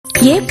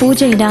ఏ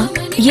పూజైనా,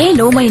 ఏ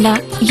నోమైనా,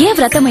 ఏ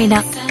వ్రతమైనా,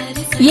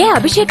 ఏ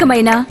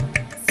అభిషేకమైనా,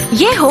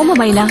 ఏ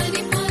హోమమైనా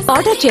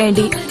ఆర్డర్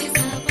చేయండి.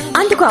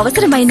 అందుకు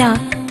అవసరమైన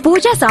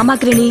పూజా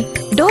సామాగ్రిని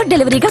డోర్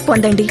డెలివరీగా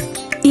పొందండి.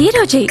 ఈ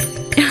రోజే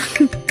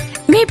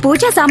మీ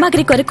పూజా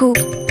సామాగ్రి కొరకు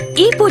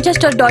ఈ పూజా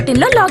స్టోర్.in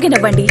లో లాగిన్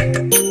అవ్వండి.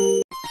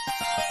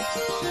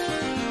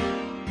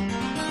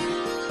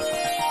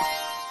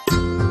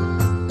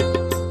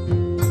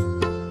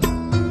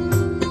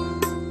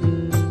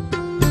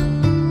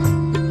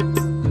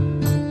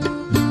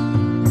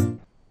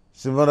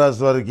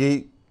 సింహరాశి వారికి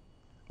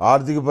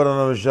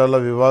ఆర్థికపరమైన విషయాల్లో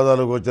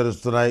వివాదాలు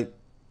గోచరిస్తున్నాయి.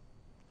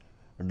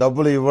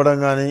 డబ్బులు ఇవ్వడం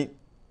కానీ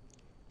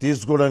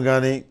తీసుకోవడం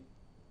కానీ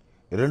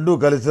రెండూ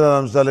కలిసిన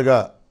అంశాలుగా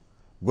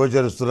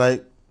గోచరిస్తున్నాయి.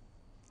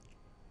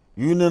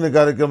 యూనియన్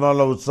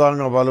కార్యక్రమాల్లో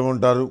ఉత్సాహంగా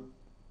పాల్గొంటారు.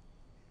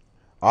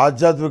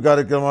 ఆధ్యాత్మిక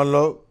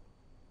కార్యక్రమాల్లో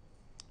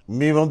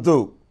మీ వంతు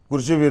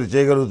కృషి మీరు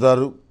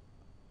చేయగలుగుతారు.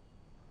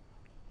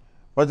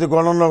 ప్రతి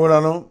కోణంలో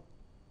కూడాను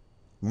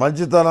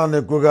మంచితనాన్ని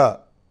ఎక్కువగా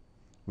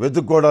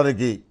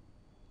వెతుక్కోవడానికి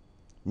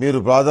మీరు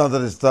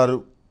ప్రాధాన్యత ఇస్తారు.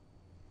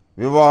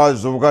 వివాహ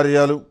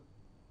శుభకార్యాలు,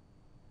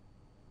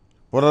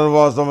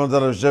 పునర్వాస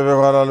సంబంధించిన విషయ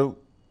వ్యవహారాలు,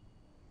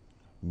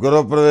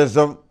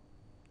 గృహప్రవేశం,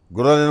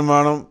 గృహ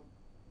నిర్మాణం,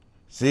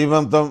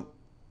 శ్రీమంతం,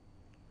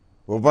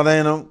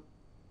 ఉపనయనం,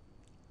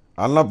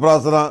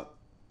 అన్నప్రాసన,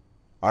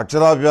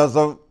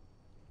 అక్షరాభ్యాసం,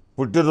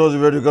 పుట్టినరోజు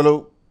వేడుకలు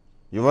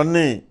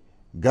ఇవన్నీ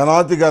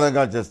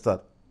ఘనాతిఘనంగా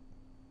చేస్తారు.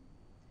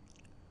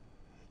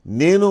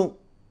 నేను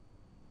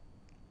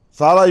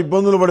చాలా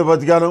ఇబ్బందులు పడి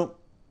బతికాను,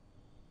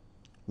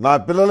 నా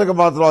పిల్లలకు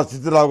మాత్రం ఆ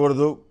స్థితి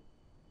రాకూడదు,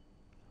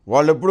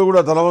 వాళ్ళు ఎప్పుడు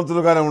కూడా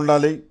ధనవంతులుగానే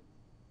ఉండాలి,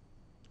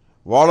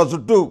 వాళ్ళ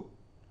చుట్టూ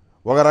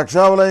ఒక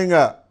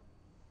రక్షావలయంగా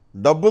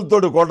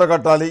డబ్బులతోటి కోట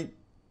కట్టాలి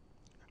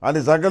అని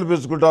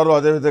సంకల్పించుకుంటారు.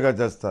 అదేవిధంగా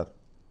చేస్తారు.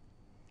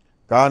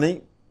 కానీ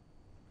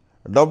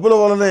డబ్బుల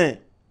వలనే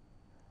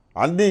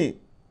అన్నీ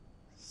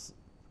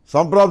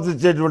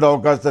సంప్రాప్తించేటువంటి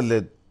అవకాశం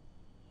లేదు.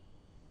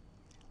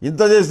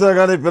 ఇంత చేసినా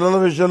కానీ పిల్లల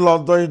విషయంలో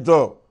అంతో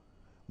ఇంతో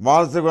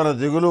మానసికమైన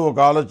దిగులు, ఒక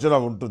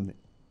ఆలోచన ఉంటుంది.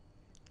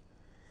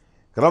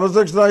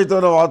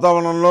 క్రమశిక్షణాయుతమైన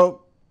వాతావరణంలో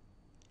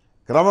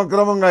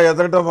క్రమక్రమంగా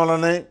ఎదగటం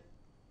వల్లనే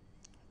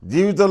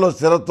జీవితంలో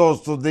స్థిరత్వం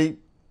వస్తుంది.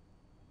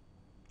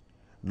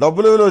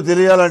 డబ్బుల విలువ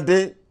తెలియాలంటే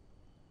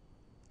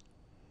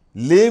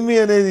లేమి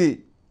అనేది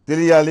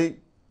తెలియాలి.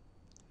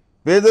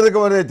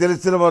 పేదరికం అనేది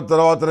తెలిసిన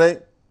తర్వాతనే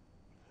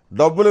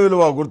డబ్బుల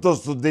విలువ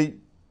గుర్తొస్తుంది.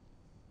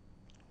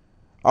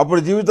 అప్పుడు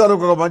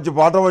జీవితానికి ఒక మంచి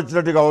పాఠం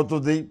వచ్చినట్టుగా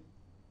అవుతుంది.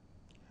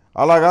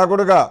 అలా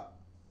కాకుండా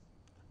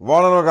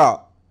వాళ్ళను ఒక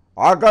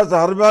ఆకాశ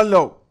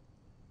హర్మ్యాల్లో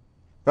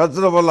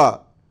పెంచడం వల్ల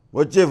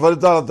వచ్చే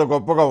ఫలితాలు అంత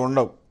గొప్పగా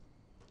ఉండవు.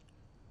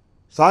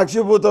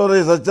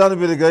 సాక్షిభూతమైన సత్యాన్ని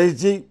మీరు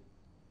గ్రహించి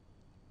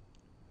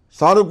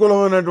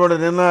సానుకూలమైనటువంటి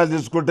నిర్ణయాలు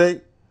తీసుకుంటే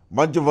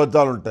మంచి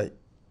ఫలితాలు ఉంటాయి.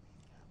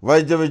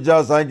 వైద్య విద్య,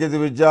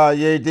 సాంకేతిక విద్య,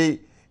 IIT,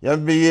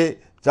 MBA,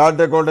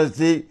 chart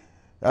accountancy,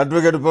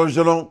 advocate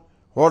profession,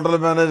 hotel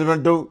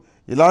management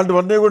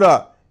ఇలాంటివన్నీ కూడా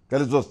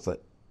కలిసి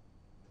వస్తాయి.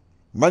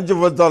 మంచి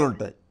ఫలితాలు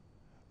ఉంటాయి.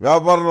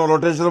 వ్యాపారంలో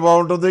రొటేషన్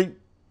బాగుంటుంది,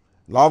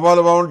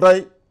 లాభాలు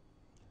బాగుంటాయి.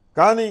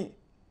 కానీ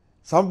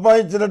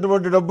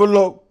సంపాదించినటువంటి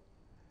డబ్బుల్లో,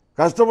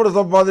 కష్టపడి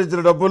సంపాదించిన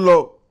డబ్బుల్లో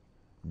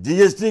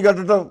జిఎస్టీ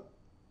కట్టడం,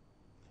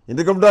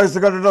 ఇన్కమ్ ట్యాక్స్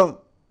కట్టడం,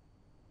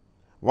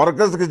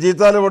 వర్కర్స్కి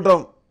జీతాలు ఇవ్వటం,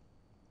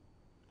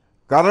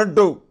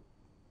 కరెంటు,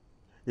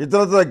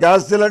 ఇతరత్ర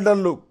గ్యాస్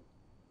సిలిండర్లు,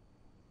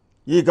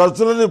 ఈ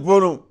ఖర్చులన్నీ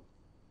పోను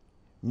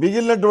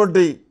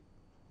మిగిలినటువంటి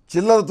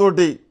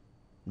చిల్లరతోటి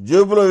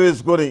జేబులో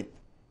వేసుకొని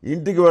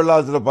ఇంటికి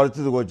వెళ్లాల్సిన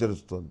పరిస్థితి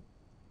గోచరిస్తుంది.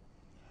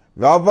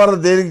 వ్యాపారం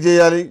దేనికి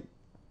చేయాలి?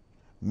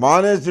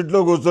 మానేసి ఇంట్లో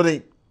కూర్చొని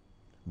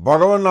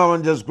భగవన్నామం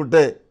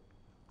చేసుకుంటే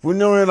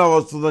పుణ్యమైన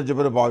వస్తుందని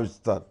చెప్పి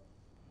భావిస్తారు.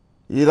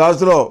 ఈ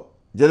రాశిలో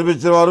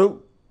జన్మించిన వారు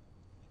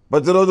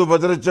ప్రతిరోజు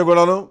ప్రతినిత్యం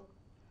కూడాను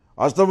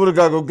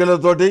అష్టములికా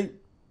గుగ్గిలతోటి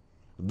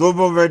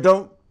ధూపం వేయటం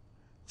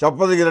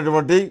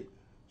చెప్పదగినటువంటి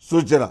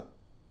సూచన.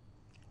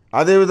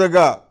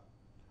 అదేవిధంగా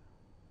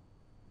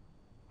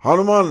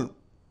హనుమాన్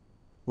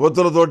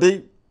ఒత్తులతోటి,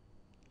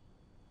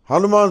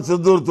 హనుమాన్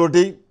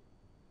సింధూరుతోటి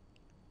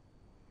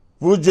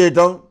పూజ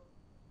చేయటం,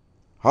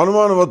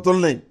 హనుమాన్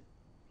ఒత్తుల్ని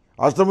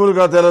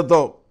అష్టములికా తేలతో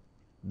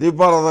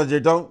దీపారాధన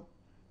చేయటం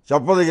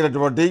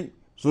చెప్పదగినటువంటి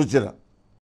సూచన.